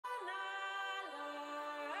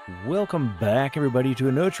Welcome back, everybody, to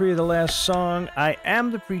Enotria, the last song. I am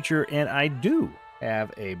the Preacher, and I do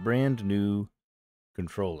have a brand new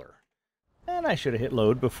controller. And I should have hit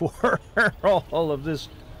load before all of this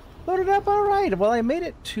loaded up. All right, well, I made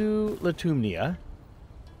it to Litumnia.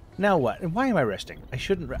 Now what? And why am I resting? I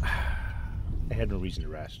shouldn't I had no reason to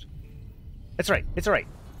rest. That's right. It's all right.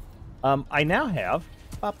 I now have...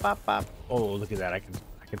 Bop, bop, bop. Oh, look at that. I can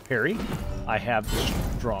parry. I have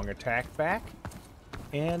strong attack back.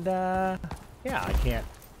 And, yeah, I can't...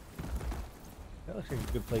 That looks like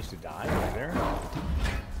a good place to die right there.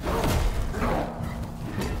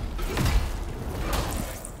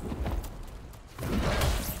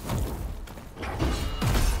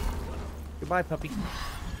 Goodbye, puppy.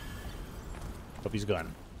 Puppy's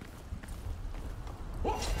gone.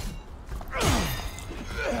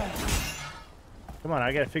 Come on,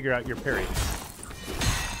 I gotta figure out your parry.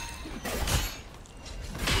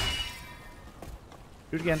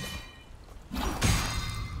 Do it again.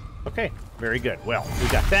 Okay, very good. Well, we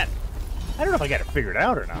got that. I don't know if I got it figured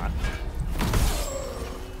out or not.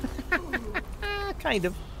 Kind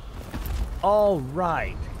of. All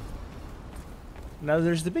right. Now,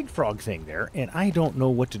 there's the big frog thing there, and I don't know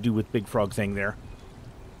what to do with big frog thing there.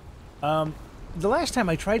 The last time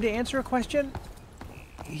I tried to answer a question,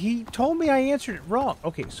 he told me I answered it wrong.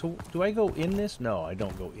 Okay, so do I go in this? No, I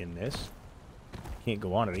don't go in this. Can't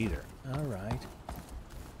go on it either. All right.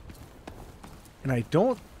 And I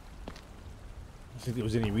don't think there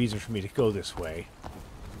was any reason for me to go this way.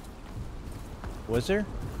 Was there?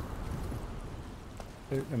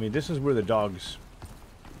 I mean, this is where the dogs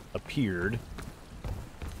appeared.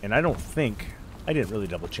 And I don't think... I didn't really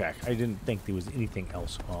double check. I didn't think there was anything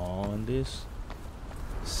else on this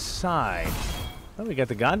side. Well, we got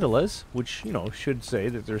the gondolas, which, you know, should say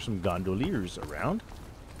that there's some gondoliers around.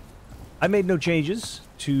 I made no changes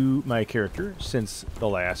to my character since the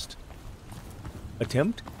last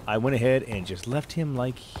attempt. I went ahead and just left him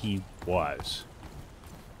like he was.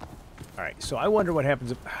 Alright, so I wonder what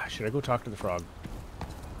happens if... should I go talk to the frog?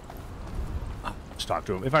 Let's talk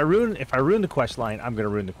to him. If I ruin the quest line, I'm going to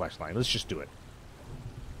ruin the quest line. Let's just do it.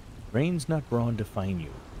 Brains not brawn define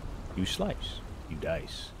you. You slice, you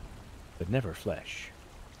dice, but never flesh.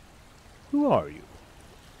 Who are you?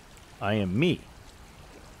 I am me.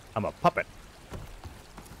 I'm a puppet.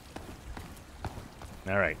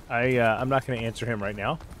 Alright, I'm not going to answer him right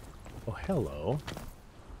now. Oh, hello.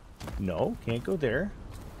 No, can't go there.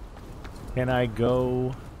 Can I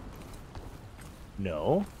go...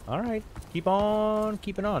 No. Alright, keep on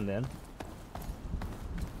keeping on then.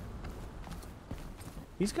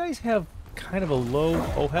 These guys have kind of a low...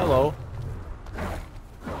 Oh, hello.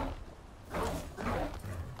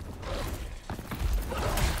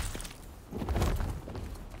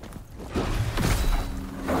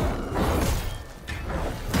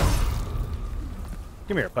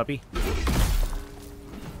 Come here, puppy.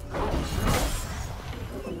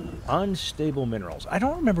 Unstable minerals. I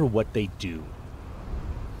don't remember what they do.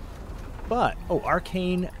 But, oh,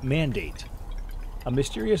 arcane mandate. A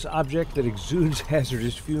mysterious object that exudes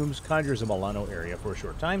hazardous fumes conjures a Milano area for a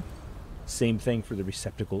short time. Same thing for the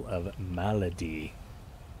receptacle of malady.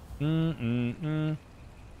 I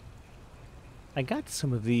got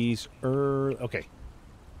some of these okay.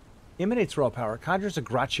 Emanates raw power, conjures a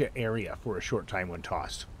gotcha area for a short time when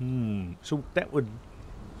tossed. So that would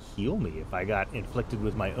heal me if I got inflicted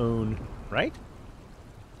with my own, right?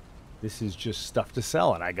 This is just stuff to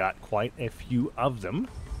sell, and I got quite a few of them.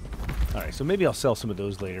 Alright, so maybe I'll sell some of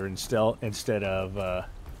those later instead of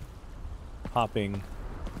hopping.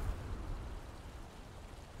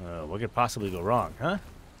 What could possibly go wrong, huh?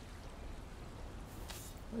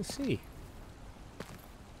 Let's see.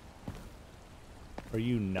 Are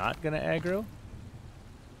you not going to aggro?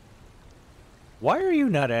 Why are you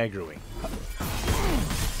not aggroing?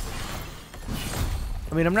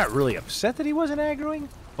 I mean, I'm not really upset that he wasn't aggroing,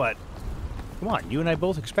 but come on, you and I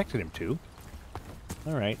both expected him to.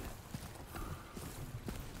 Alright.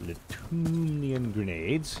 Litumnian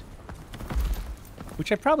grenades.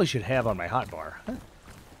 Which I probably should have on my hotbar. Huh?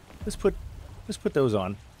 Let's put those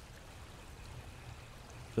on.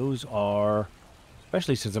 Those are...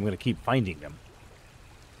 Especially since I'm going to keep finding them.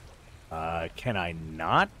 Can I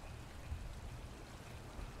not?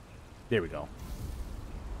 There we go.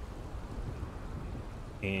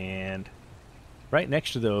 And right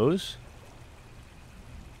next to those,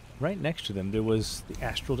 right next to them, there was the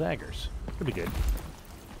astral daggers. That'll be good.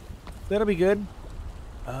 That'll be good.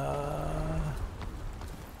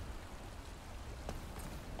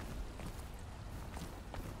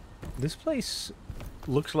 This place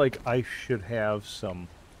looks like I should have some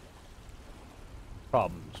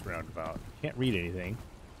problems roundabout. Can't read anything.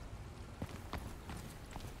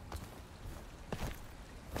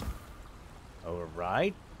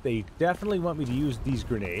 Alright. They definitely want me to use these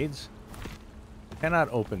grenades. Cannot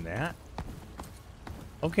open that.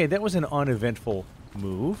 Okay, that was an uneventful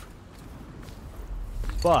move.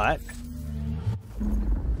 But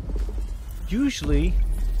usually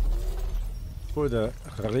for the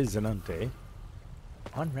Resonante,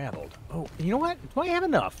 unraveled. Oh, you know what? Do I have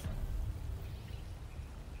enough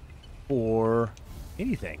for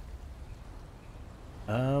anything?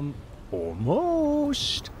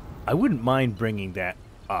 Almost. I wouldn't mind bringing that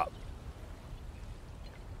up.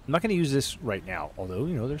 I'm not going to use this right now, although,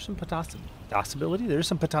 you know, there's some possibility. There's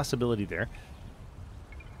some possibility there.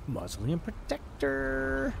 Mausoleum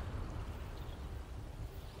Protector.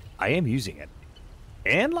 I am using it.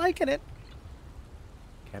 And liking it.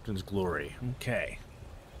 Captain's Glory. Okay.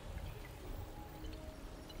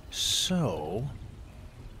 So,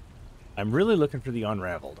 I'm really looking for the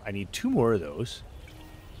Unraveled. I need 2 more of those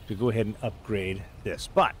to go ahead and upgrade this.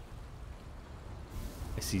 But,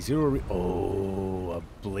 I see 0... Oh, a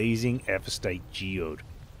Blazing Ephestite Geode.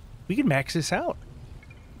 We can max this out.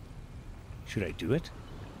 Should I do it?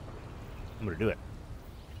 I'm going to do it.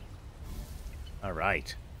 All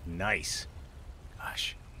right. Nice.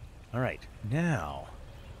 Gosh. All right. Now,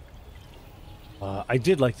 I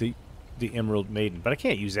did like the Emerald Maiden, but I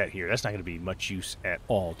can't use that here. That's not going to be much use at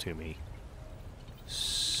all to me.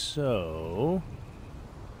 So,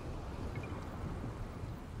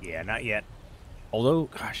 yeah, not yet. Although,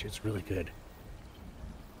 gosh, it's really good.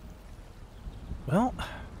 Well,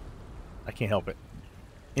 I can't help it.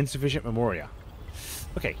 Insufficient Memoria.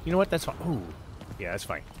 Okay, you know what? That's fine. Ooh, yeah, that's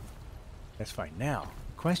fine. That's fine. Now,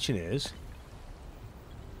 the question is,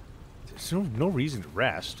 there's no reason to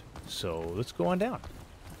rest, so let's go on down.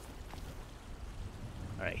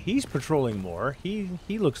 All right, he's patrolling more. He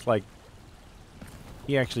looks like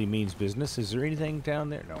he actually means business. Is there anything down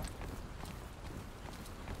there? No.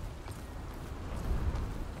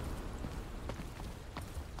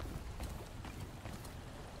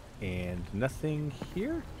 And nothing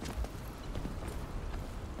here?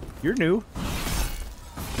 You're new.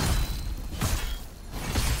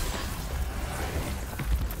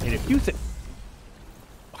 And if you think...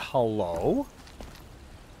 Hello?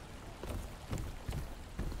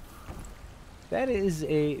 That is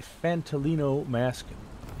a Fantalino Mask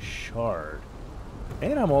Shard.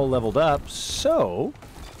 And I'm all leveled up, so...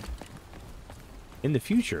 in the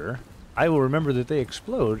future, I will remember that they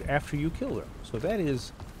explode after you kill them. So that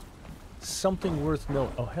is something worth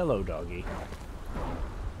noting. Oh, hello, doggy.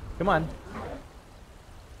 Come on.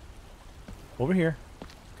 Over here.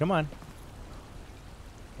 Come on.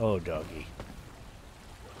 Oh, doggy.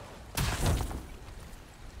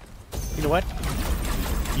 You know what?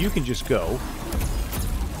 You can just go.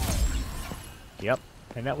 Yep.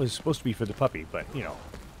 And that was supposed to be for the puppy, but, you know.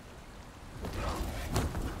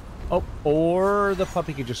 Oh, or the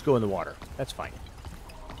puppy could just go in the water. That's fine.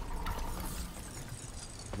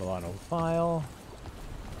 Milano file.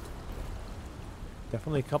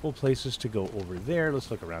 Definitely a couple places to go over there. Let's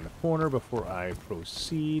look around the corner before I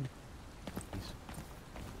proceed.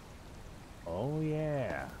 Oh,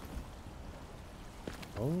 yeah.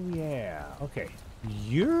 Oh, yeah. Okay.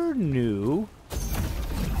 You're new.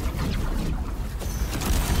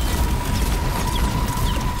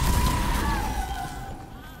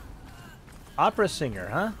 Opera singer,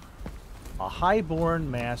 huh? A highborn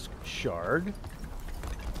mask shard.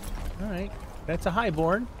 Alright. That's a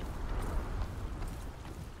highborn.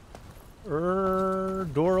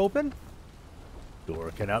 Door open?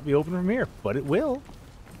 Door cannot be opened from here, but it will.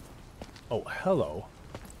 Oh, hello.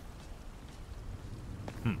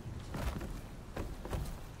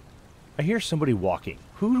 I hear somebody walking.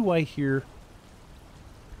 Who do I hear?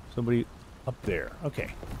 Somebody up there.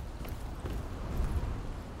 Okay.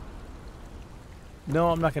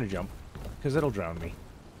 No, I'm not going to jump, because that'll drown me.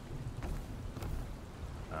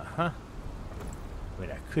 Uh-huh. I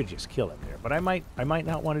mean, I could just kill him there, but I might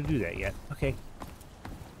not want to do that yet. Okay.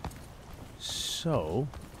 So,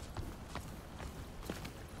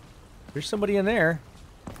 there's somebody in there.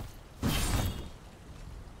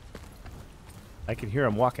 I can hear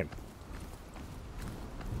him walking.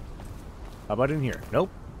 How about in here? Nope.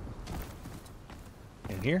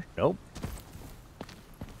 In here? Nope.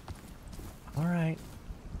 All right.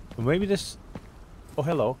 Well, maybe this... Oh,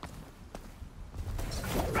 hello.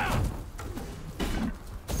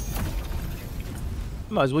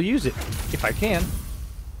 Might as well use it, if I can.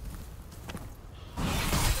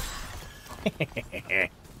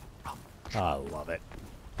 I love it.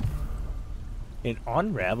 An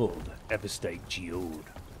unraveled Ephestite Geode.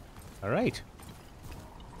 Alright.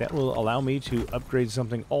 That will allow me to upgrade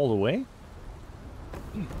something all the way.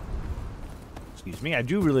 Excuse me. I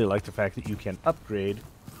do really like the fact that you can upgrade.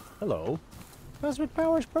 Hello. Cosmic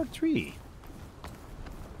Powers Part 3.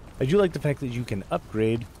 I do like the fact that you can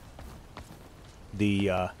upgrade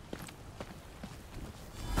the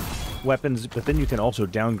weapons, but then you can also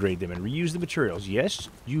downgrade them and reuse the materials. Yes,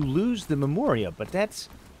 you lose the Memoria, but that's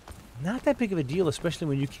not that big of a deal, especially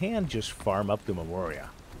when you can just farm up the Memoria.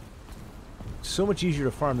 It's so much easier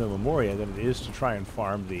to farm the Memoria than it is to try and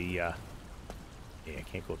farm the... yeah, I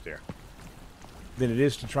can't go up there. Than it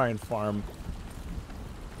is to try and farm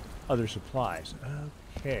other supplies.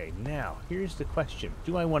 Okay, now, here's the question.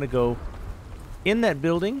 Do I want to go in that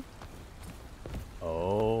building?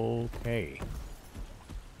 Okay.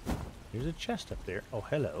 There's a chest up there. Oh,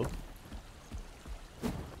 hello.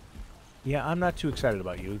 Yeah, I'm not too excited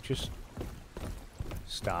about you. Just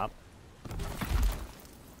stop.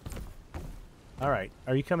 Alright,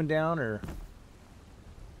 are you coming down, or...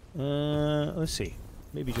 let's see.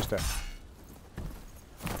 Maybe just a...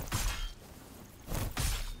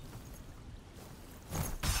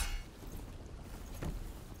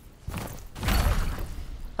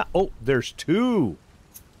 Oh, there's two.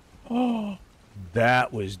 Oh,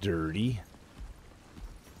 that was dirty.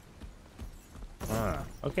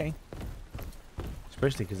 Okay.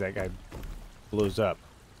 Especially because that guy blows up.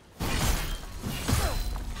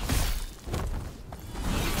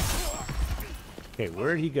 Okay,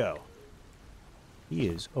 where'd he go? He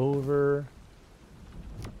is over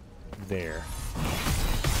there.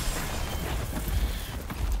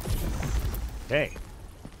 Okay.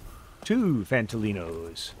 Two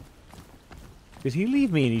Fantalinos. Did he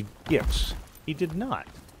leave me any gifts? He did not.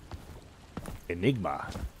 Enigma.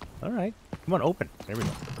 Alright. Come on, open. There we go.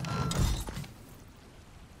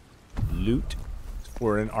 Loot.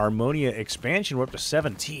 For an Harmonia expansion, we're up to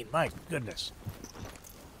 17. My goodness.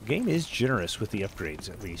 The game is generous with the upgrades,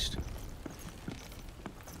 at least.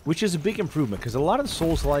 Which is a big improvement, because a lot of the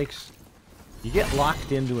Souls-likes, you get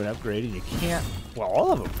locked into an upgrade and you can't... Well,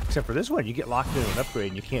 all of them, except for this one, you get locked into an upgrade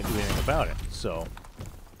and you can't do anything about it. So,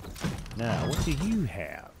 now, what do you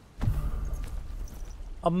have?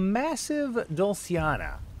 A massive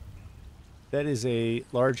Dulciana. That is a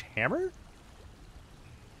large hammer?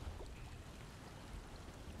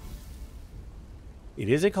 It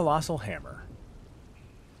is a colossal hammer.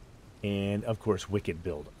 And, of course, wicked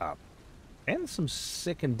build up. And some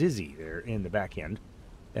sick and dizzy there in the back end.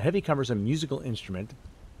 The heavy covers a musical instrument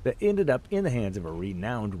that ended up in the hands of a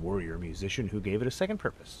renowned warrior musician who gave it a second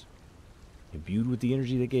purpose. Imbued with the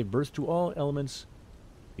energy that gave birth to all elements,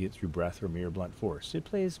 be it through breath or mere blunt force, it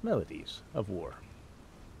plays melodies of war.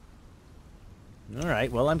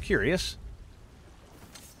 Alright, well, I'm curious.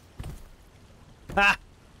 Ha!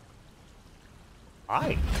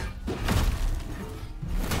 I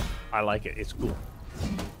like it. It's cool.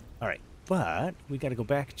 Alright, but we got to go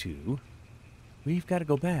back to... We've got to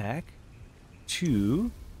go back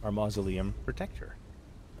to our Mausoleum Protector,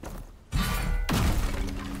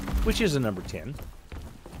 which is a number 10.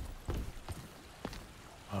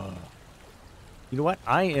 You know what?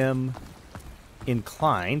 I am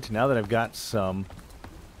inclined, now that I've got some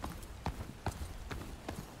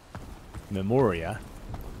Memoria,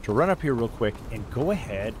 to run up here real quick and go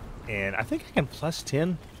ahead and I think I can plus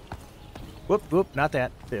 10. Whoop, whoop, not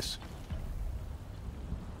that. This.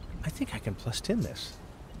 I think I can plus 10 this.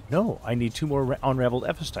 No, I need 2 more unraveled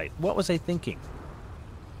Ephestite. What was I thinking?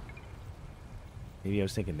 Maybe I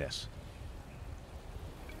was thinking this.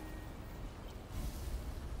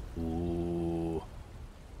 Ooh.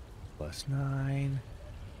 Plus 9.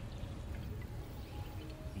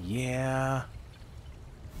 Yeah.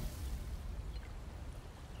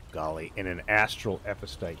 Golly, and an astral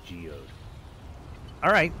Ephestite geode.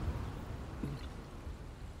 Alright.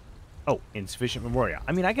 Oh, insufficient Memoria.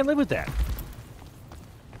 I mean, I can live with that.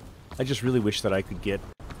 I just really wish that I could get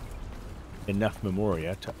enough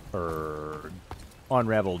Memoria to, or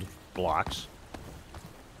unraveled blocks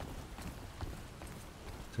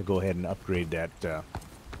to go ahead and upgrade that,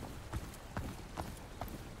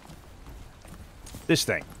 this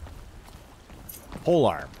thing. Pole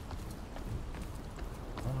arm.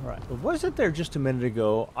 Alright, was it there just a minute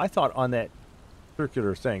ago? I thought on that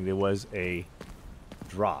circular thing there was a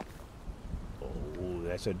drop. Oh,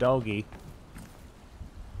 that's a doggy.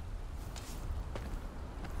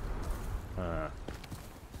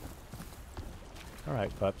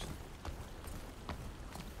 Alright, pups.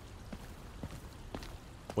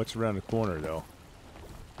 What's around the corner, though?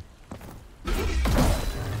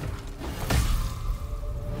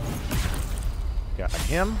 Got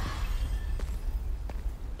him.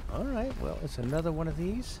 Alright, well, it's another one of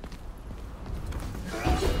these.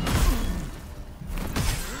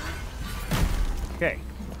 Okay.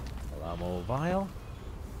 Well, Ammo vial.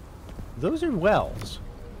 Those are wells.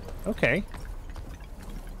 Okay.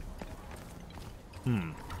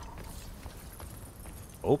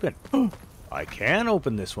 Open. I can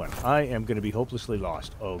open this one. I am going to be hopelessly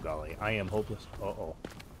lost. Oh, golly. I am hopeless. Uh-oh.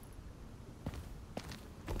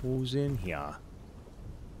 Who's in here?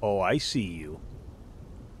 Oh, I see you.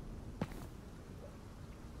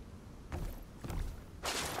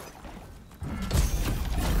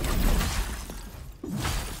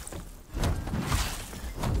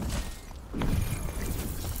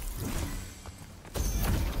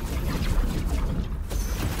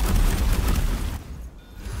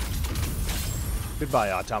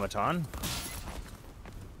 Goodbye, automaton.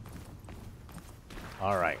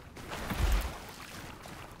 All right.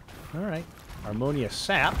 All right. Harmonia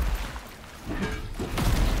sap.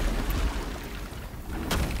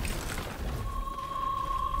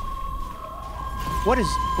 What is...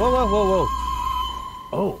 Whoa, whoa, whoa, whoa.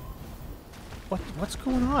 Oh. What's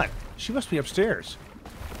going on? She must be upstairs.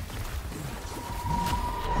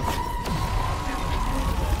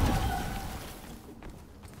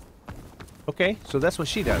 Okay, so that's what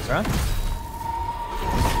she does, huh?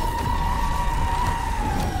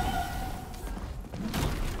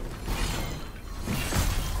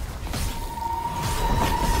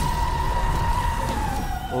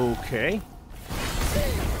 Okay.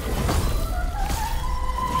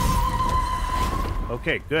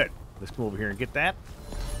 Okay, good. Let's come over here and get that.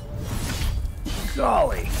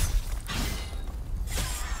 Golly!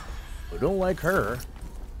 I don't like her.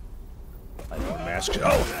 I don't mask.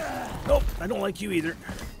 Oh! Nope, I don't like you either.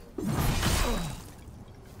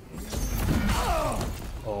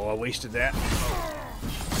 Oh, I wasted that.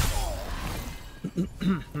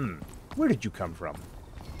 Where did you come from?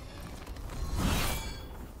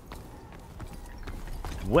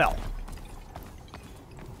 Well,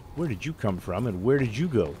 where did you come from and where did you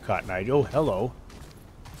go, Cotton Eye? Oh, hello.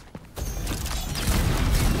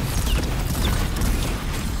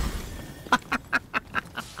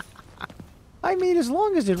 I mean, as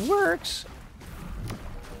long as it works.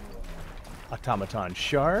 Automaton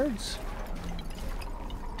shards.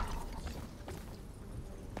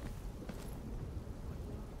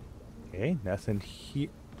 Okay, nothing here.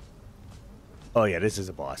 Oh, yeah, this is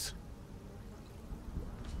a boss.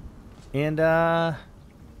 And, I'm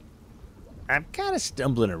kind of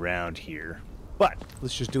stumbling around here. But,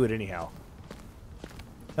 let's just do it anyhow.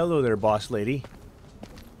 Hello there, boss lady.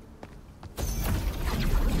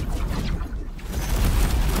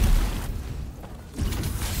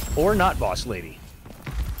 Or not, boss lady.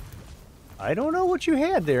 I don't know what you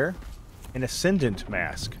had there. An ascendant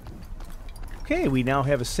mask. Okay, we now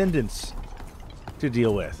have ascendants to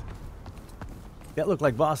deal with. That look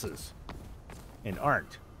like bosses. And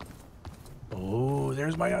aren't. Oh,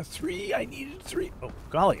 there's my 3. I needed 3. Oh,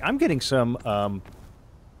 golly, I'm getting some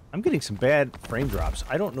bad frame drops.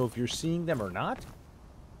 I don't know if you're seeing them or not.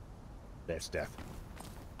 That's death.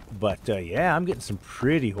 But, yeah, I'm getting some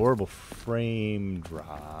pretty horrible frame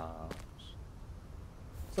drops.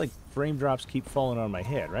 It's like frame drops keep falling on my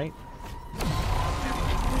head, right?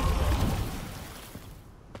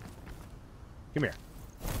 Come here.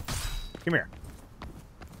 Come here.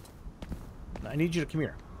 I need you to come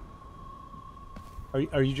here.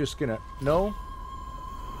 Are you just gonna... No?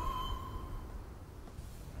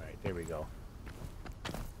 Alright, there we go.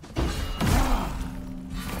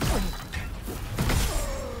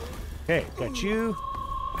 Okay, got you.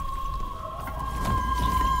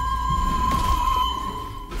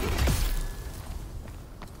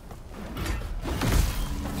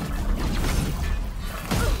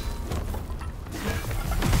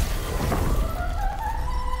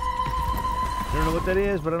 I don't know what that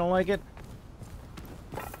is, but I don't like it.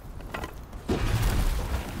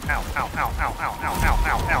 Ow, ow, ow, ow, ow, ow, ow,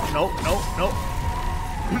 ow, ow. No, no,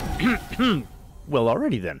 no. Well,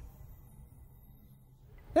 already then.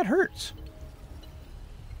 That hurts.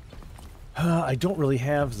 I don't really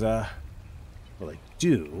have the... Well, I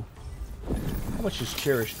do. How much is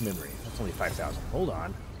cherished memory? That's only 5,000. Hold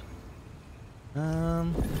on. How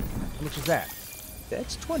much is that?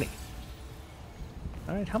 That's 20.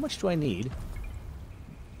 Alright, how much do I need?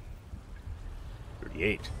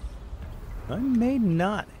 38. I may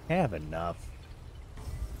not have enough.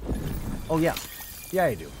 Oh, yeah. Yeah,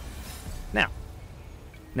 I do.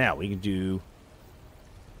 Now we can do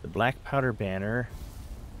the black powder banner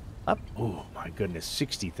up. Oh, my goodness.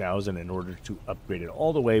 60,000 in order to upgrade it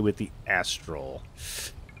all the way with the astral.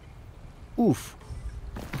 Oof.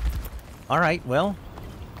 All right, well.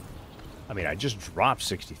 I mean, I just dropped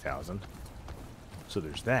 60,000. So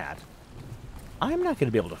there's that. I'm not going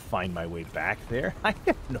to be able to find my way back there. I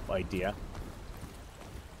have no idea.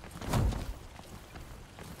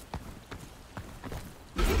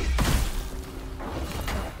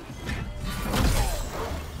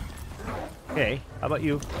 Okay, how about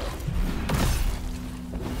you?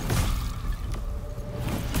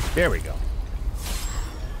 There we go.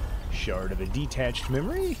 Shard of a detached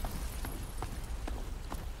memory.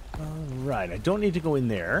 Alright, I don't need to go in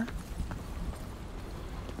there.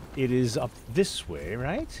 It is up this way,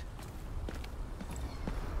 right?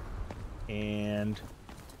 And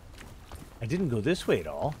I didn't go this way at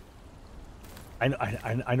all. I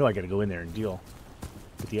know I gotta go in there and deal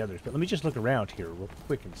with the others, but let me just look around here real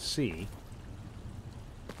quick and see.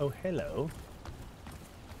 Oh, hello.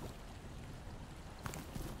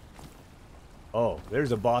 Oh,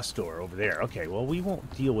 there's a boss door over there. Okay, well, we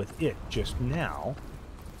won't deal with it just now.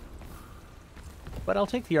 But I'll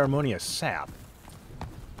take the Harmonia sap.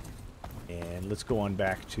 And let's go on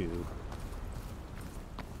back to...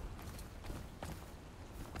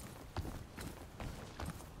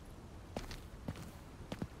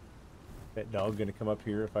 That dog gonna come up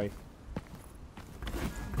here if I...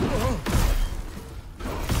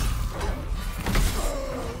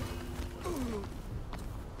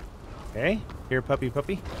 Okay, here, puppy,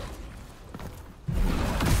 puppy.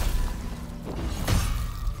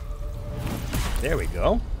 There we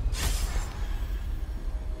go.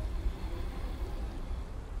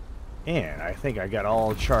 And I think I got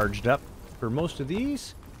all charged up for most of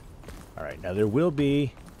these. Alright, now there will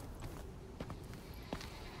be...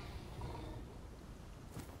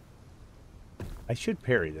 I should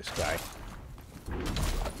parry this guy.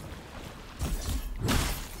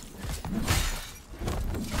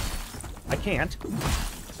 I can't.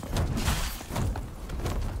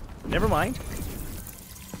 Never mind.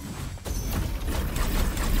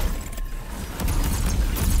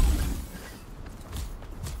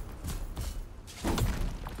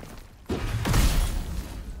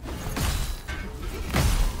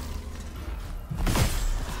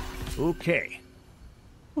 Okay.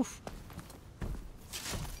 Oof.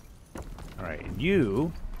 All right, and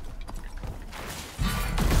you...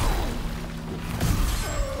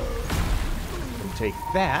 take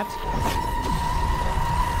that.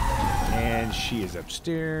 And she is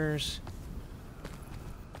upstairs.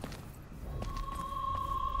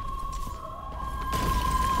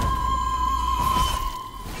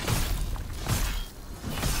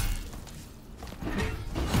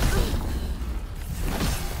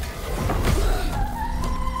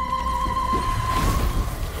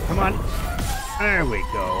 Come on. There we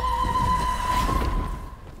go.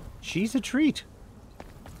 She's a treat.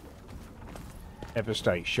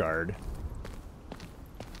 Epistite shard.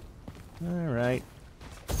 Alright.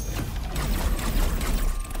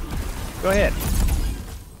 Go ahead.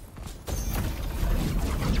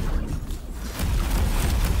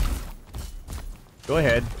 Go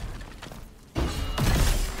ahead.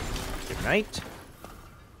 Good night.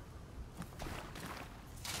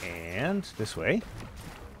 And this way.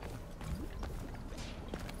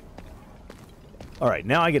 Alright,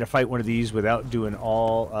 now I get to fight one of these without doing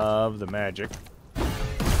all of the magic.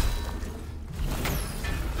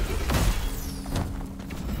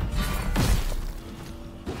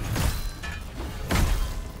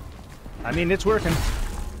 I mean, it's working.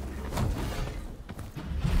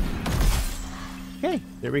 Okay,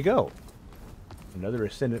 there we go. Another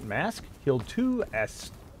Ascendant Mask. Killed 2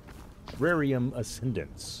 Astrarium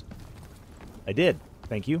Ascendants. I did.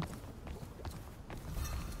 Thank you.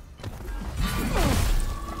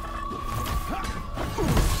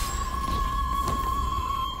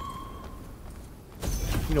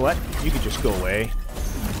 You know what? You could just go away.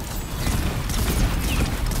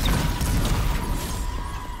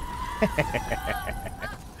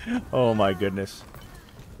 Oh my goodness.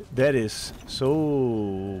 That is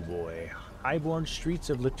so... boy. Highborn Streets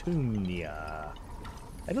of Litumnia.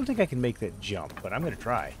 I don't think I can make that jump, but I'm going to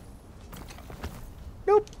try.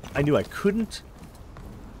 Nope. I knew I couldn't.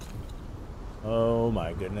 Oh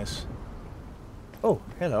my goodness. Oh,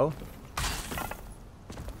 hello.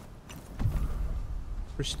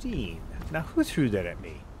 Pristine. Now who threw that at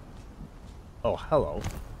me? Oh, hello.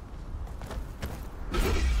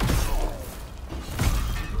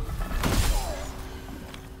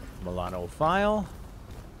 Milano file.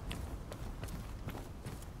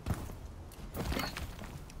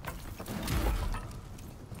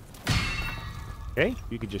 Okay,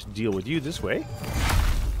 you could just deal with you this way.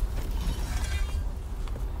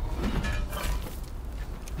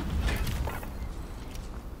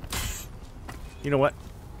 You know what?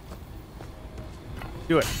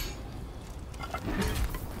 Do it.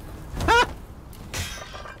 Ha!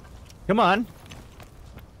 Come on.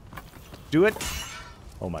 Do it.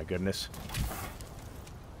 Oh my goodness.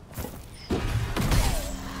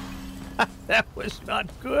 That was not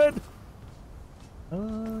good.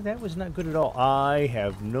 Oh, that was not good at all. I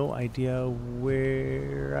have no idea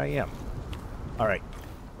where I am. All right.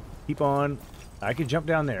 Keep on. I can jump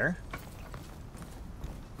down there.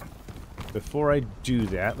 Before I do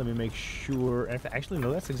that, let me make sure... Actually,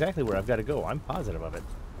 no, that's exactly where I've got to go. I'm positive of it.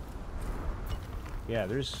 Yeah,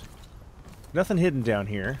 there's nothing hidden down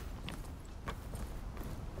here.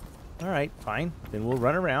 All right, fine. Then we'll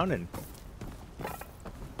run around and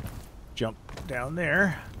jump down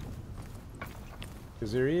there.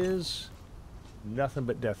 Because there is nothing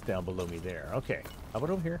but death down below me there. Okay, how about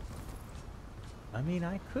over here? I mean,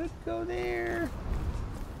 I could go there.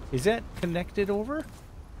 Is that connected over?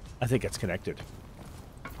 I think it's connected.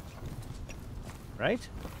 Right?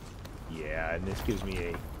 Yeah, and this gives me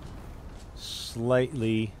a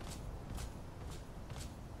slightly...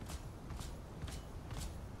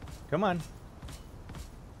 Come on.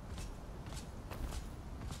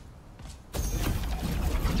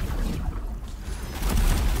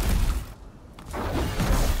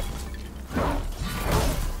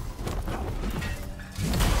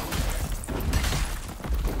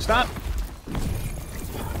 Stop!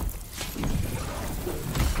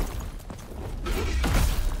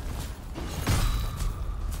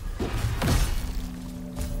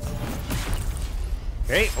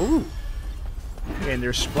 Okay, ooh! And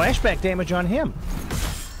there's splashback damage on him.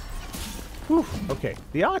 Whew, okay.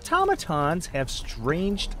 The automatons have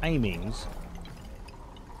strange timings.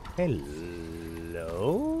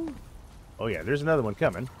 Hello? Oh yeah, there's another one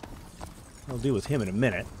coming. I'll deal with him in a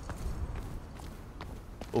minute.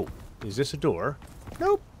 Oh, is this a door?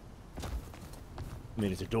 Nope. I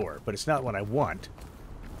mean, it's a door, but it's not what I want.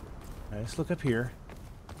 All right, let's look up here.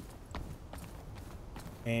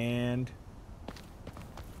 And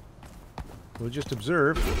we'll just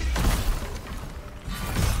observe.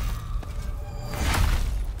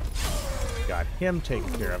 Got him taken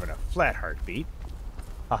care of in a flat heartbeat.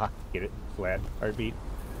 Haha, get it? Flat heartbeat.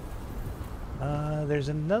 There's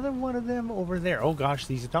another one of them over there. Oh gosh,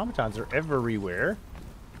 these automatons are everywhere.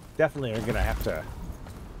 Definitely are going to have to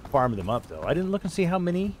farm them up, though. I didn't look and see how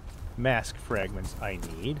many mask fragments I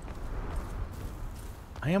need.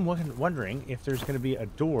 I am wondering if there's going to be a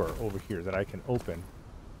door over here that I can open.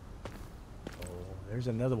 Oh, there's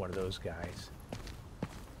another one of those guys.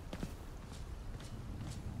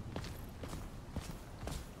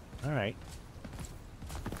 All right.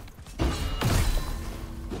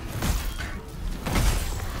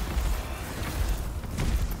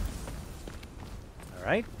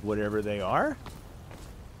 Alright, whatever they are.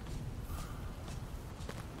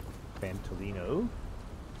 Fantolino.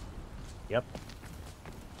 Yep.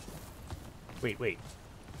 Wait.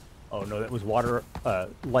 Oh, no, that was water,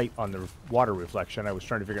 light on the water reflection. I was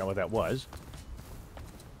trying to figure out what that was.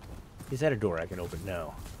 Is that a door I can open?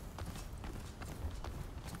 No.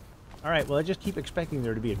 Alright, well, I just keep expecting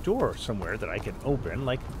there to be a door somewhere that I can open.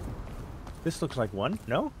 Like, this looks like one.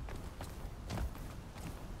 No?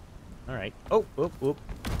 Alright. Oh.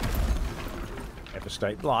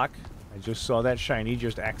 Epistite block. I just saw that shiny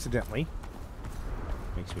just accidentally.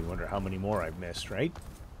 Makes me wonder how many more I've missed, right?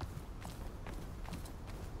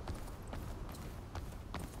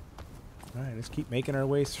 Alright, let's keep making our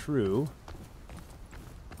way through.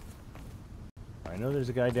 I know there's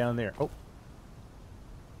a guy down there. Oh.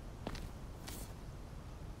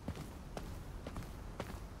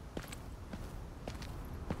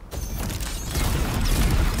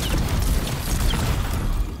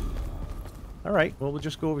 Alright, well, we'll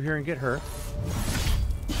just go over here and get her.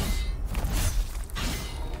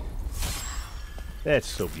 That's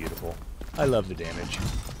so beautiful. I love the damage.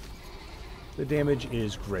 The damage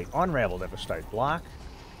is great. Unraveled Epistite block.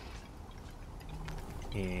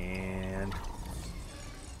 And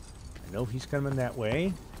I know he's coming that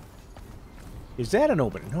way. Is that an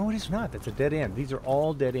opening? No, it is not. That's a dead end. These are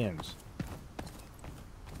all dead ends.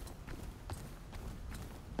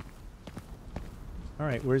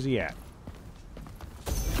 Alright, where's he at?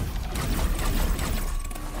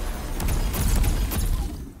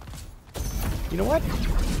 You know what?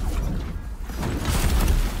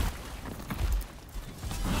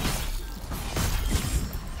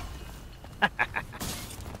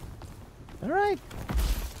 All right.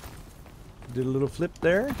 Did a little flip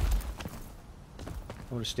there. I'm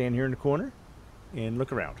going to stand here in the corner and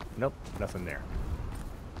look around. Nope, nothing there.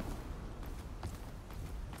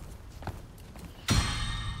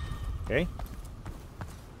 Okay.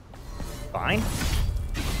 Fine.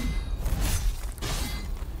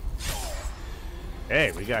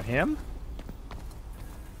 Hey, we got him.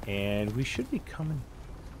 And we should be coming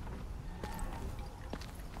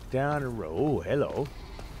down a road. Oh, hello.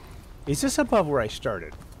 Is this above where I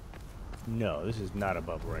started? No, this is not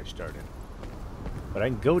above where I started. But I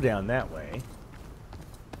can go down that way.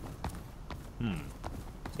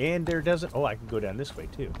 And there doesn't... Oh, I can go down this way,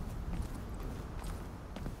 too.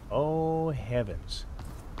 Oh, heavens.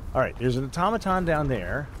 All right, there's an automaton down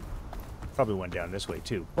there. Probably one down this way,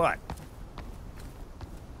 too. But...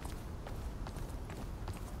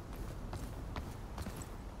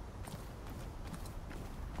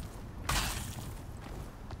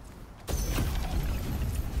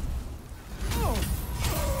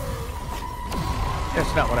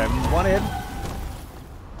 that's not what I wanted.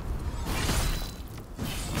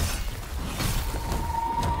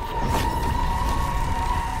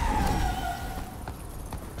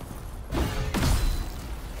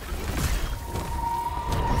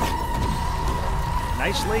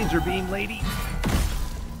 Nice laser beam, lady.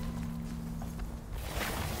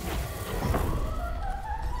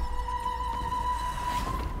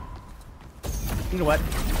 You know what?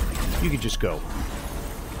 You could just go.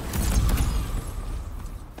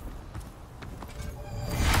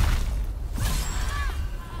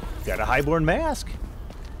 Got a highborn mask.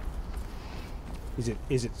 Is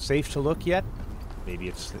it safe to look yet? Maybe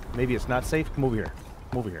it's not safe. Come over here.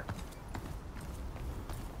 Come over here.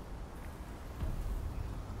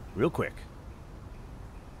 Real quick.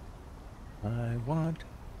 I want...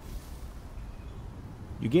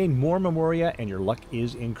 You gain more memoria and your luck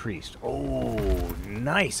is increased. Oh,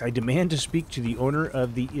 nice. I demand to speak to the owner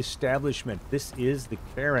of the establishment. This is the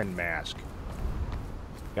Karen mask.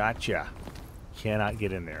 Gotcha. Cannot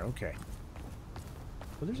get in there. Okay.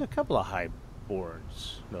 Well, there's a couple of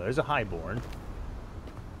highborns. No, there's a highborn.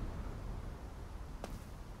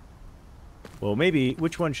 Well, maybe...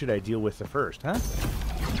 Which one should I deal with the first, huh?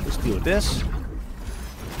 Let's deal with this.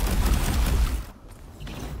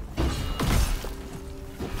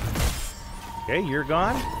 Okay, you're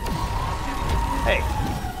gone. Hey,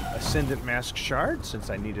 Ascendant Mask Shard, since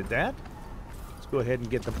I needed that. Let's go ahead and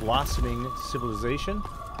get the Blossoming Civilization.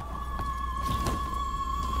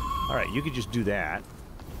 Alright, you could just do that.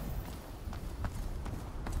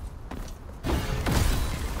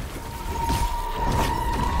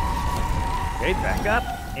 Okay, back up,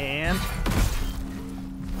 and...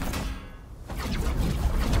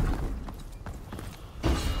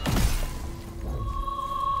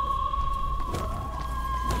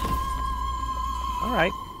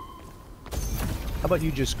 Alright. How about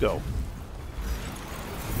you just go?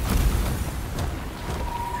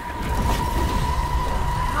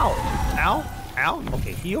 Ow! Ow! Ow!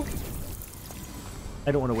 Okay, heal.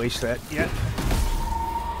 I don't want to waste that yet.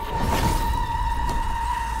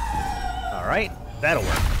 Alright, that'll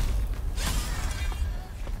work.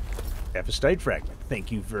 Epistite fragment.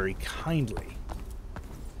 Thank you very kindly.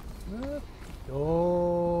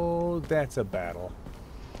 Oh, that's a battle.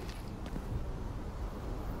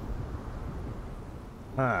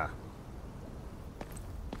 Huh.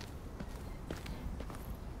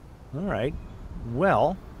 Alright.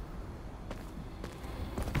 Well.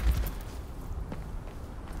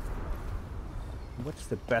 What's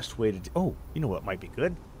the best way to do... Oh, you know what might be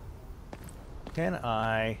good? Can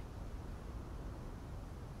I...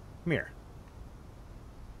 Come here.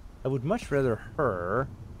 I would much rather her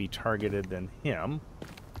be targeted than him.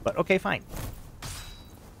 But, okay, fine.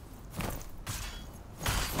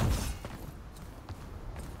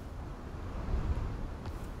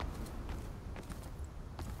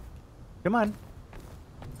 Come on.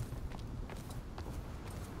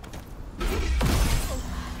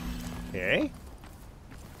 Okay.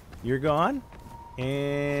 You're gone.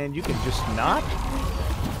 And you can just not.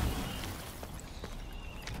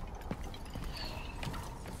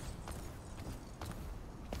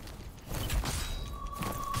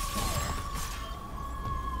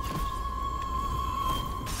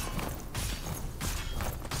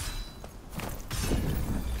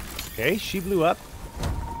 Okay, she blew up.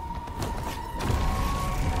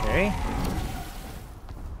 Okay.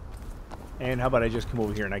 And how about I just come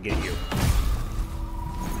over here and I get you?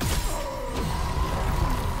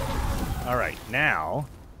 Alright, now,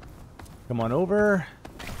 come on over.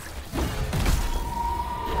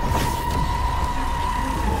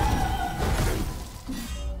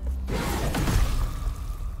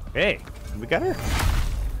 Hey, we got her.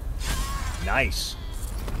 Nice.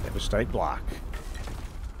 Devastate block.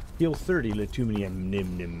 Heal 30 Litumnia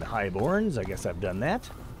Nim Highborns. I guess I've done that.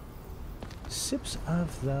 Sips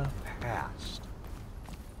of the past.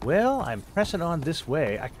 Well, I'm pressing on this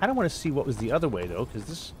way. I kind of want to see what was the other way, though,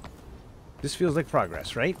 because this feels like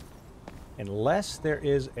progress, right? Unless there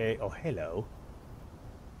is a... Oh, hello.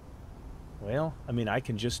 Well, I mean, I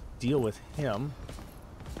can just deal with him.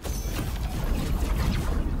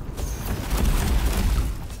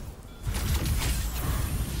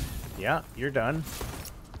 Yeah, you're done.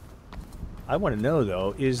 I want to know,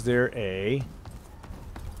 though, is there a...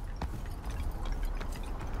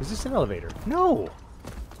 Is this an elevator? No!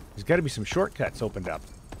 There's got to be some shortcuts opened up.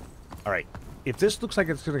 All right. If this looks like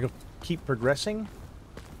it's going to keep progressing,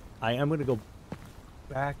 I am going to go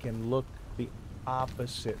back and look the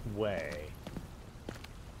opposite way.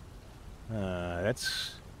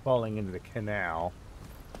 That's falling into the canal.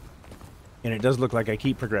 And it does look like I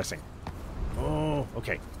keep progressing. Oh,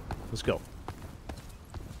 okay. Let's go.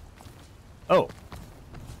 Oh.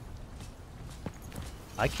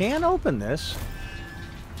 I can open this.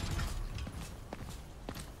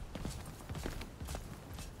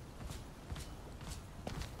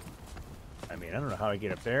 I mean, I don't know how I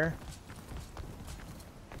get up there.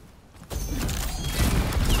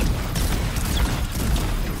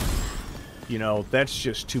 You know, that's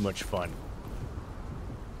just too much fun.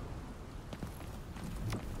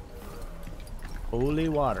 Holy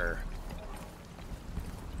water.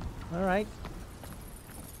 All right.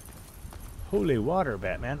 Holy water,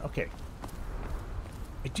 Batman. Okay.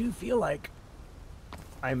 I do feel like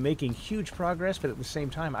I'm making huge progress, but at the same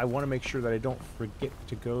time, I want to make sure that I don't forget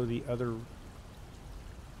to go the other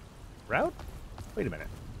route? Wait a minute.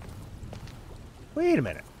 Wait a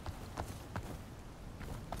minute.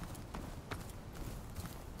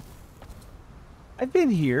 I've been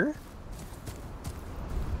here.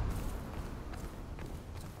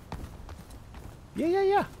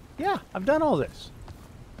 Yeah, I've done all this.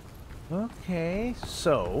 Okay,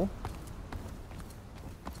 so...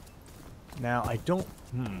 Now, I don't...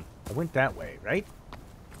 I went that way, right?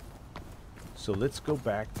 So let's go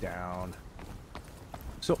back down.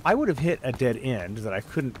 So I would have hit a dead end that I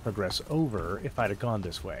couldn't progress over if I'd have gone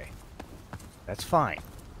this way. That's fine.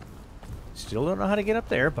 Still don't know how to get up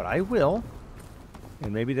there, but I will.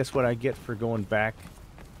 And maybe that's what I get for going back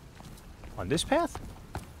on this path?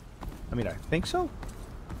 I mean, I think so.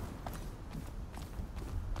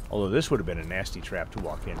 Although this would have been a nasty trap to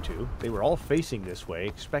walk into. They were all facing this way,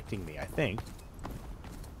 expecting me, I think.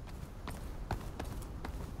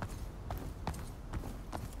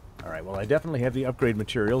 Alright, well, I definitely have the upgrade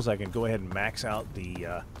materials. I can go ahead and max out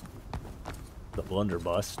the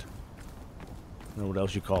blunderbust. I don't know what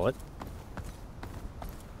else you call it.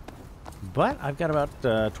 But I've got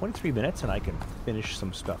about 23 minutes, and I can finish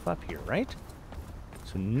some stuff up here, right?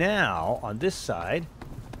 So now, on this side,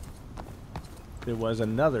 there was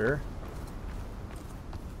another...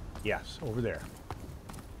 Yes, over there.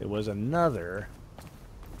 There was another...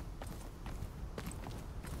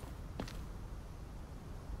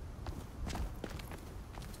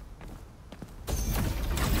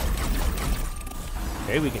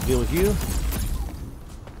 Okay, we can deal with you.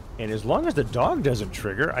 And as long as the dog doesn't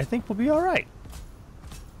trigger, I think we'll be all right.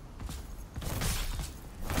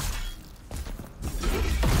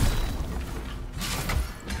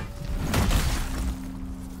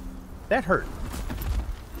 That hurt.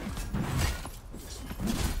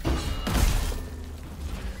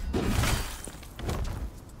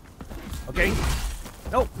 Okay.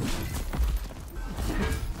 Nope.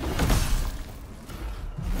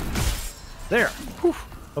 There. Whew.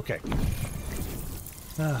 Okay.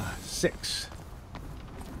 6.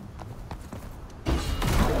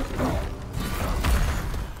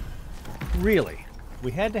 Really?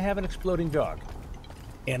 We had to have an exploding dog.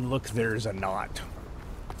 And look, there's a knot.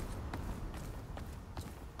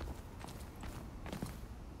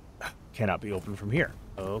 Cannot be opened from here.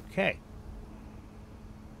 Okay.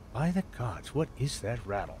 By the gods, what is that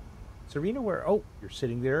rattle? Serena, where? Oh, you're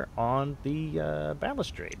sitting there on the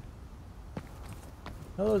balustrade.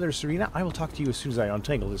 Hello there, Serena. I will talk to you as soon as I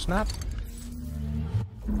untangle this knot.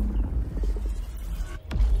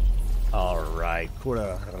 Alright,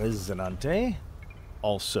 Cura Resonante.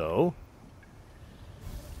 Also,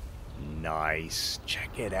 nice.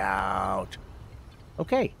 Check it out.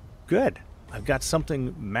 Okay, good. I've got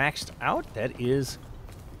something maxed out. That is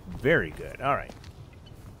very good. Alright.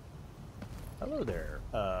 Hello there.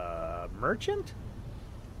 Merchant?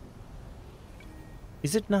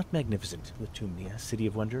 Is it not magnificent, Litumnia, City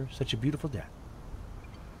of Wonder? Such a beautiful death.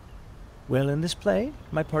 Well, in this play,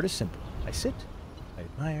 my part is simple. I sit, I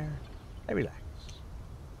admire, I relax.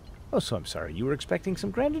 Oh, so I'm sorry. You were expecting some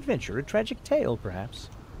grand adventure, a tragic tale, perhaps.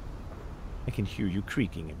 I can hear you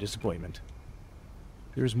creaking in disappointment.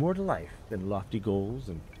 There is more to life than lofty goals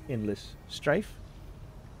and endless strife.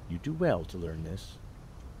 You do well to learn this.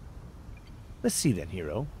 Let's see then,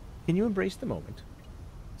 hero. Can you embrace the moment?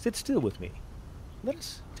 Sit still with me. Let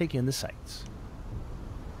us take in the sights.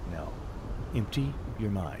 Now, empty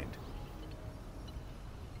your mind.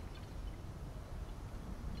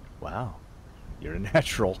 Wow, you're a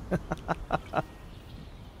natural.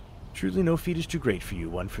 Truly no feat is too great for you,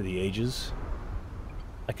 one for the ages.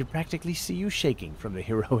 I could practically see you shaking from the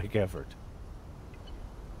heroic effort.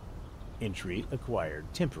 Entry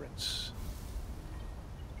acquired. Temperance.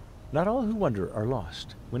 Not all who wander are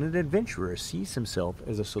lost. When an adventurer sees himself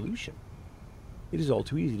as a solution, it is all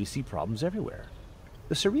too easy to see problems everywhere.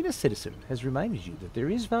 The Serena Citizen has reminded you that there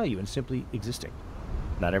is value in simply existing.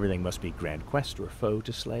 Not everything must be grand quest or foe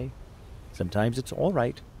to slay. Sometimes it's all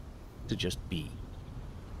right to just be.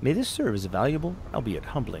 May this serve as a valuable, albeit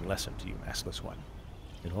humbling lesson to you, maskless one,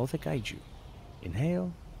 in all that guides you.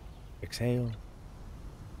 Inhale, exhale,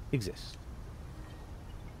 exist.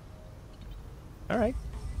 All right.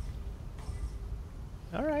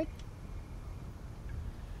 All right.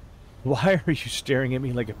 Why are you staring at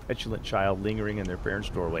me like a petulant child lingering in their parents'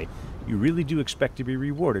 doorway? You really do expect to be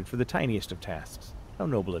rewarded for the tiniest of tasks. How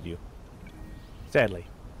noble of you. Sadly,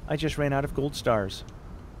 I just ran out of gold stars.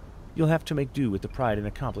 You'll have to make do with the pride and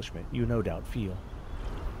accomplishment you no doubt feel.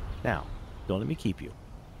 Now, don't let me keep you.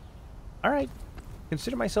 All right.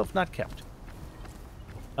 Consider myself not kept.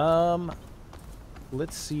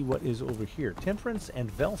 Let's see what is over here. Temperance and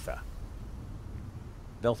Veltha.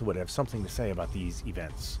 Veltha would have something to say about these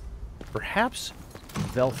events. Perhaps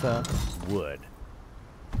Veltha would.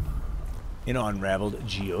 An unraveled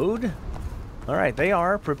geode. Alright, they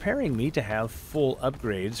are preparing me to have full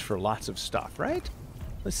upgrades for lots of stuff, right?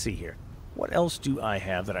 Let's see here. What else do I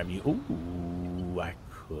have that I'm... Ooh, I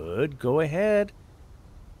could go ahead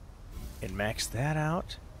and max that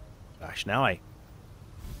out. Gosh, now I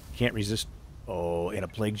can't resist... Oh, in a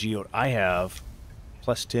plague geode, I have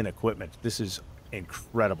plus 10 equipment. This is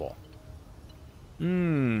incredible.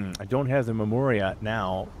 I don't have the Memoria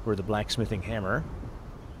now for the blacksmithing hammer.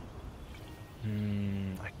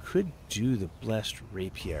 I could do the blessed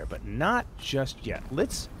rapier, but not just yet.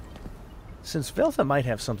 Let's, since Veltha might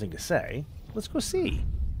have something to say, let's go see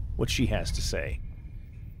what she has to say.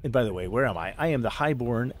 And by the way, where am I? I am the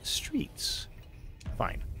Highborn Streets.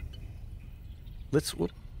 Fine. Let's,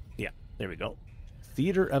 whoop, yeah, there we go.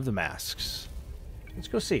 Theater of the Masks. Let's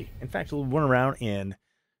go see. In fact, we'll run around and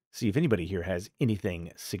see if anybody here has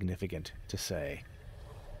anything significant to say.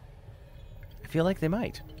 I feel like they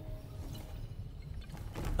might.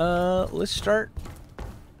 Let's start.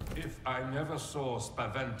 If I never saw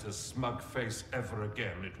Spaventa's smug face ever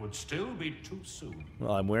again, it would still be too soon.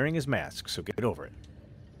 Well, I'm wearing his mask, so get over it.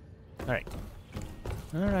 All right.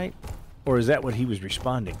 All right. Or is that what he was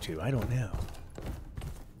responding to? I don't know.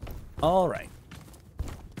 All right.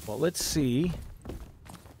 Well, let's see.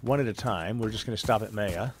 One at a time. We're just going to stop at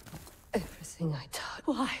Maya. Everything I touch.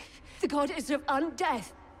 Why? The goddess of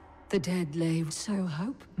undeath. The dead lay so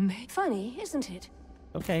hope. Funny, isn't it?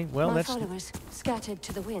 Okay, well, My that's followers scattered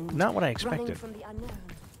to the wind. not what I expected. From the unknown.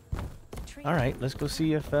 All right, let's go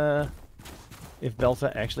see if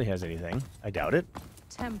Veltha actually has anything. I doubt it.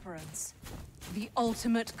 Temperance. The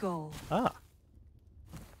ultimate goal. Ah.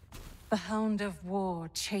 The hound of war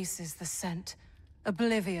chases the scent,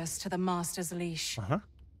 oblivious to the master's leash. Uh-huh.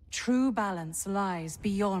 True balance lies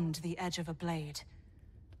beyond the edge of a blade.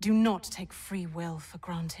 Do not take free will for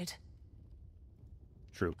granted.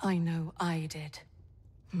 True. I know I did.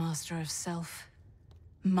 Master of self.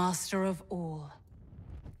 Master of all.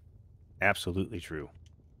 Absolutely true.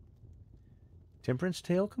 Temperance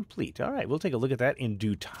Tale complete. All right, we'll take a look at that in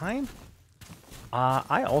due time.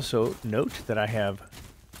 I also note that I have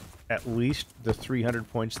at least the 300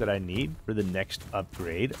 points that I need for the next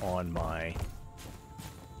upgrade on my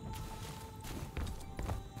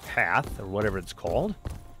path, or whatever it's called.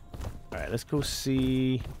 All right, let's go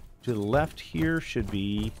see. To the left here should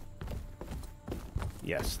be...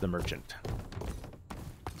 Yes, the merchant.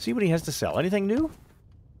 See what he has to sell. Anything new?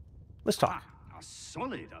 Let's talk. A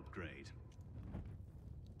solid upgrade.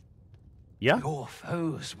 Yeah? Your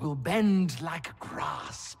foes will bend like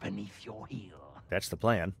grass beneath your heel. That's the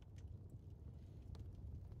plan.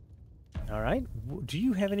 All right. Do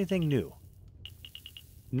you have anything new?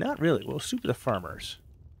 Not really. We'll soup the farmers.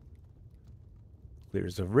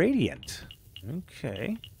 Clears of Radiant.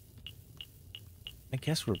 Okay. I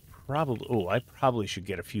guess we're probably... Oh, I probably should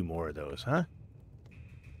get a few more of those, huh?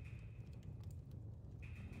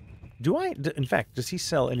 Do I... In fact, does he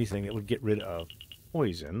sell anything that would get rid of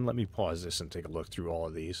poison? Let me pause this and take a look through all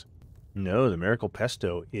of these. No, the Miracle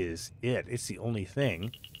Pesto is it. It's the only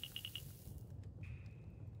thing.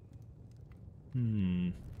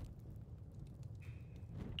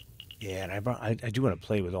 Yeah, and I do want to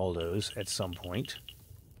play with all those at some point.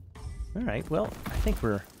 All right, well, I think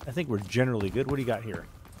we're generally good. What do you got here?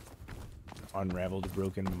 Unraveled,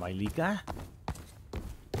 broken Mylika.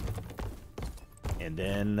 And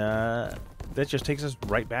then that just takes us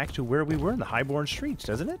right back to where we were in the Highborn Streets,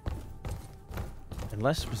 doesn't it?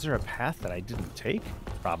 Unless, was there a path that I didn't take?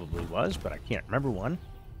 Probably was, but I can't remember one.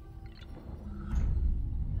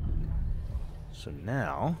 So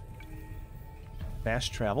now,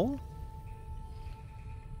 fast travel.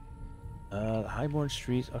 The Highborn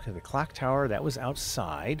Street. Okay, the clock tower, that was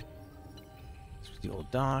outside. This was the old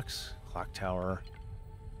docks. Clock tower.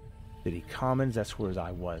 City Commons, that's where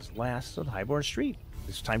I was last. So the Highborn Street.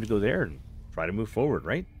 It's time to go there and try to move forward,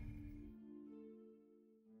 right?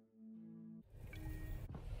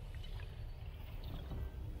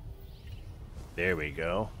 There we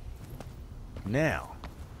go. Now.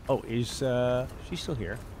 Oh, is she still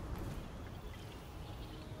here?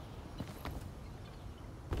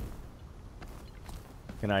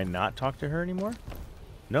 Can I not talk to her anymore?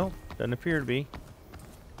 No, doesn't appear to be.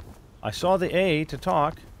 I saw the A to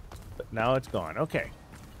talk, but now it's gone. Okay.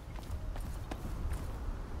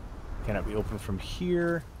 Cannot be opened from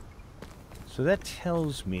here. So that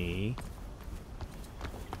tells me...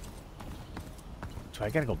 Do I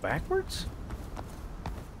gotta go backwards?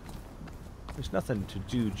 There's nothing to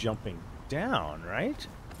do jumping down, right?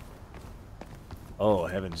 Oh,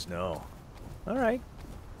 heavens no. Alright.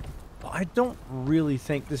 Well, I don't really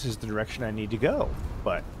think this is the direction I need to go,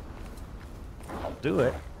 but I'll do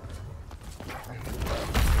it.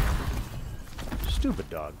 Stupid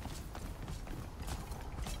dog.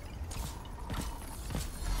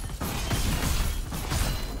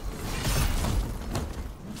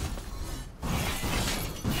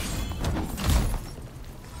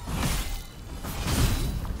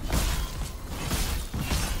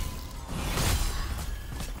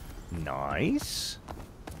 Nice.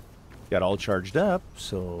 Got all charged up,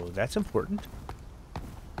 so that's important.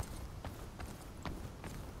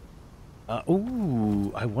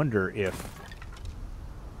 Ooh, I wonder if...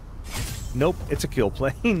 Nope, it's a kill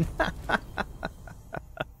plane.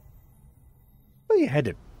 Well, you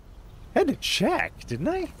had to check, didn't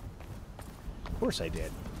I? Of course I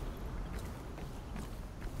did.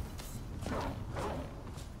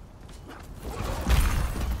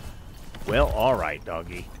 Well, all right,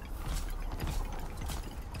 doggy.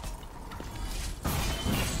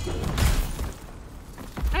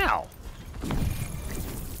 Ow!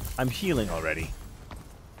 I'm healing already.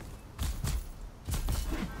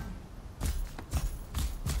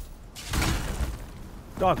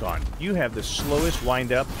 Doggone, you have the slowest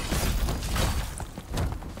wind-up.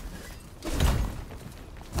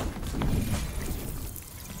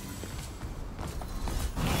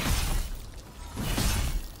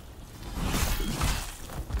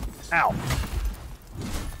 Ow!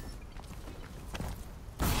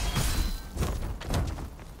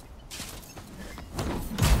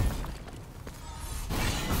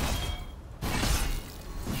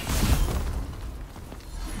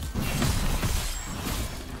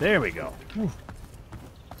 There we go. Whew.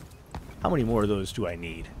 How many more of those do I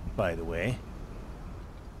need, by the way?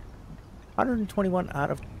 121 out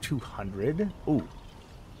of 200. Ooh.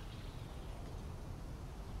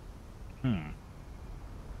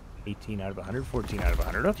 18 out of 100, 14 out of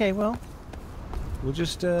 100. Okay, well, we'll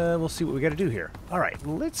just, we'll see what we got to do here. All right,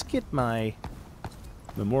 let's get my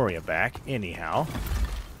Memoria back anyhow.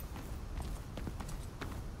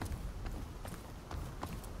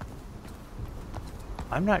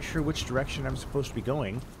 I'm not sure which direction I'm supposed to be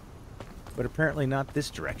going, but apparently not this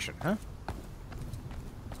direction, huh?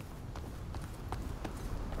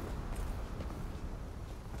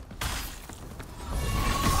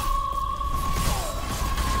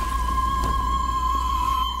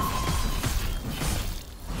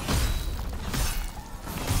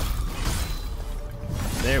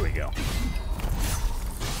 There we go.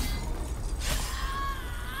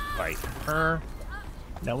 Fight her.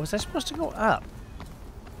 Now, was I supposed to go up?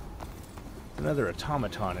 Another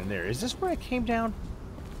automaton in there. Is this where I came down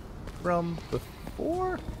from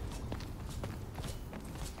before?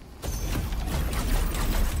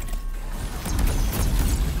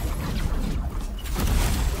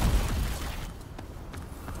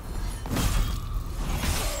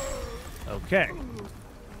 Okay.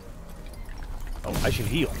 Oh, I should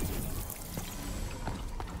heal.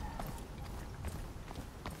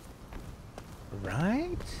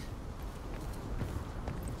 Right?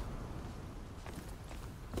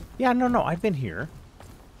 Yeah, no, I've been here.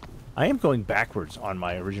 I am going backwards on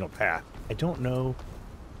my original path. I don't know...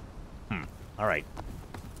 Alright.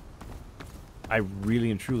 I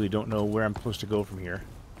really and truly don't know where I'm supposed to go from here.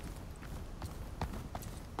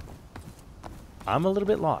 I'm a little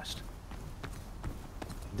bit lost.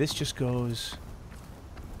 This just goes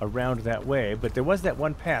around that way, but there was that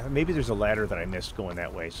one path. Maybe there's a ladder that I missed going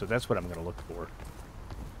that way, so that's what I'm going to look for.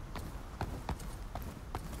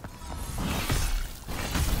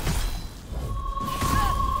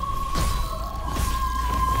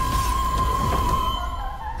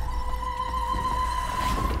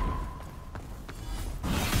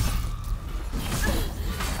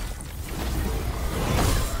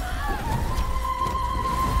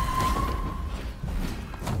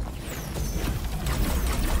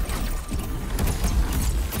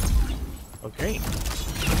 Okay.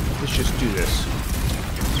 Let's just do this.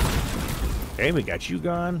 Okay, we got you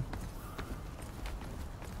gone.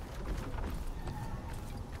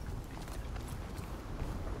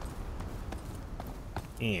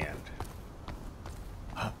 And...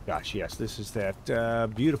 oh, gosh, yes, this is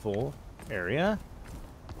that beautiful area.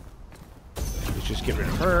 Let's just get rid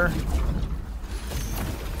of her.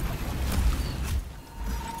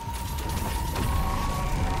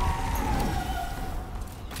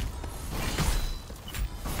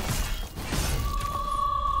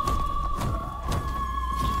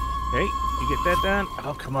 Okay, you get that done?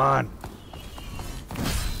 Oh, come on.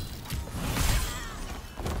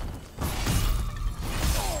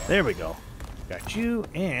 There we go. Got you,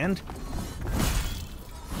 and...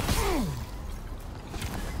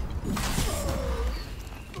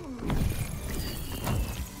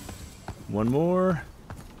 one more.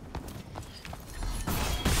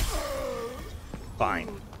 Fine.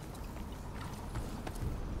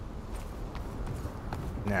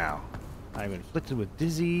 Now, I'm inflicted with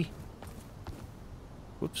dizzy.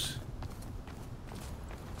 Whoops.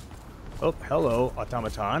 Oh, hello,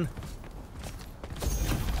 automaton.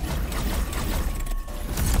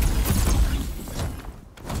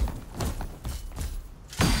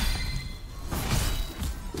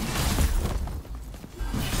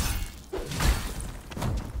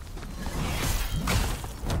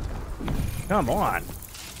 Come on.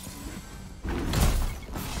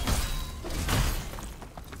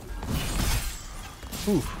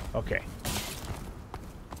 Ooh, okay.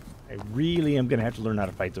 I really am going to have to learn how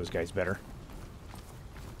to fight those guys better.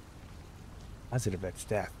 Positive, that's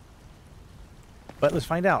death. But let's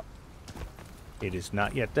find out. It is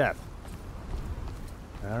not yet death.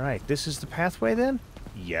 Alright, this is the pathway then?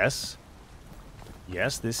 Yes.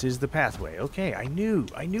 Yes, this is the pathway. Okay, I knew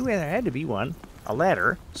there had to be one. A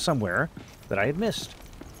ladder somewhere that I had missed.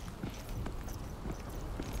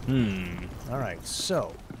 Alright,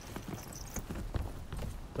 so.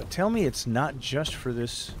 But tell me it's not just for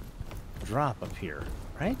this drop up here,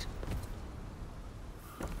 right?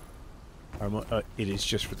 Or, it is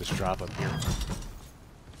just for this drop up here.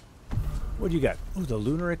 What do you got? Ooh, the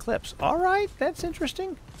lunar eclipse. Alright, that's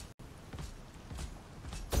interesting.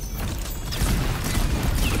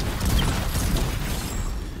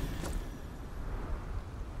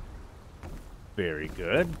 Very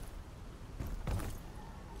good.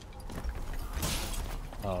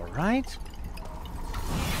 All right.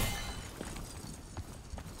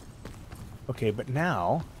 Okay, but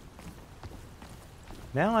now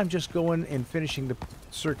I'm just going and finishing the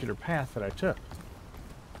circular path that I took.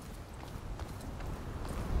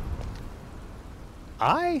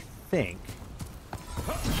 I think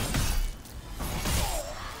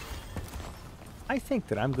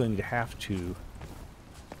that I'm going to have to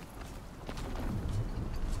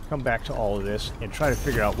come back to all of this and try to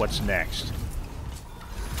figure out what's next.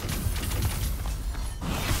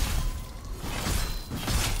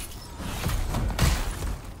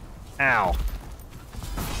 Ow.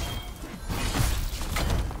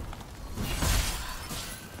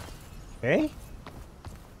 Okay.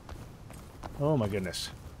 Oh my goodness.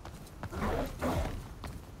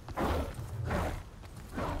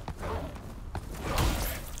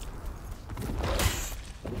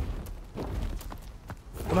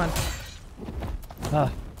 Come on.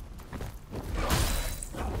 Ah.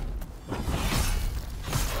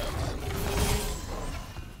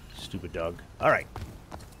 Stupid dog. All right.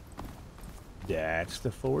 That's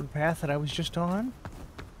the forward path that I was just on.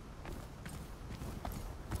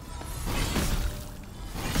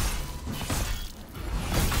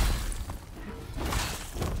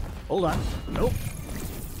 Hold on. Nope.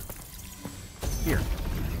 Here.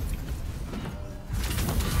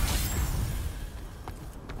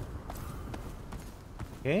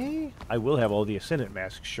 Okay. I will have all the Ascendant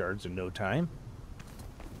Mask shards in no time.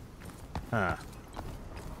 Huh.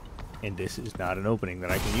 And this is not an opening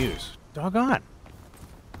that I can use. Doggone.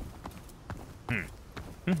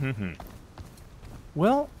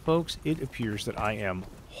 Well, folks, it appears that I am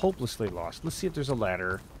hopelessly lost. Let's see if there's a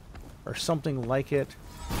ladder or something like it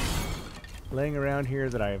laying around here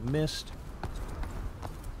that I have missed.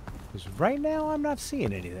 Because right now I'm not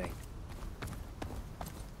seeing anything.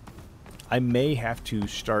 I may have to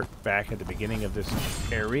start back at the beginning of this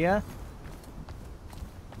area.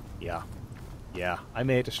 Yeah. Yeah, I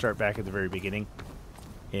may have to start back at the very beginning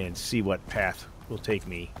and see what path will take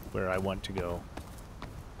me where I want to go.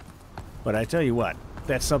 But I tell you what,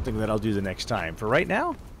 that's something that I'll do the next time. For right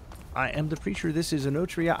now, I am the Preacher. This is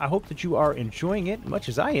Enotria. I hope that you are enjoying it much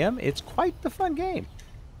as I am. It's quite the fun game.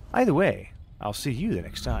 Either way, I'll see you the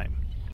next time.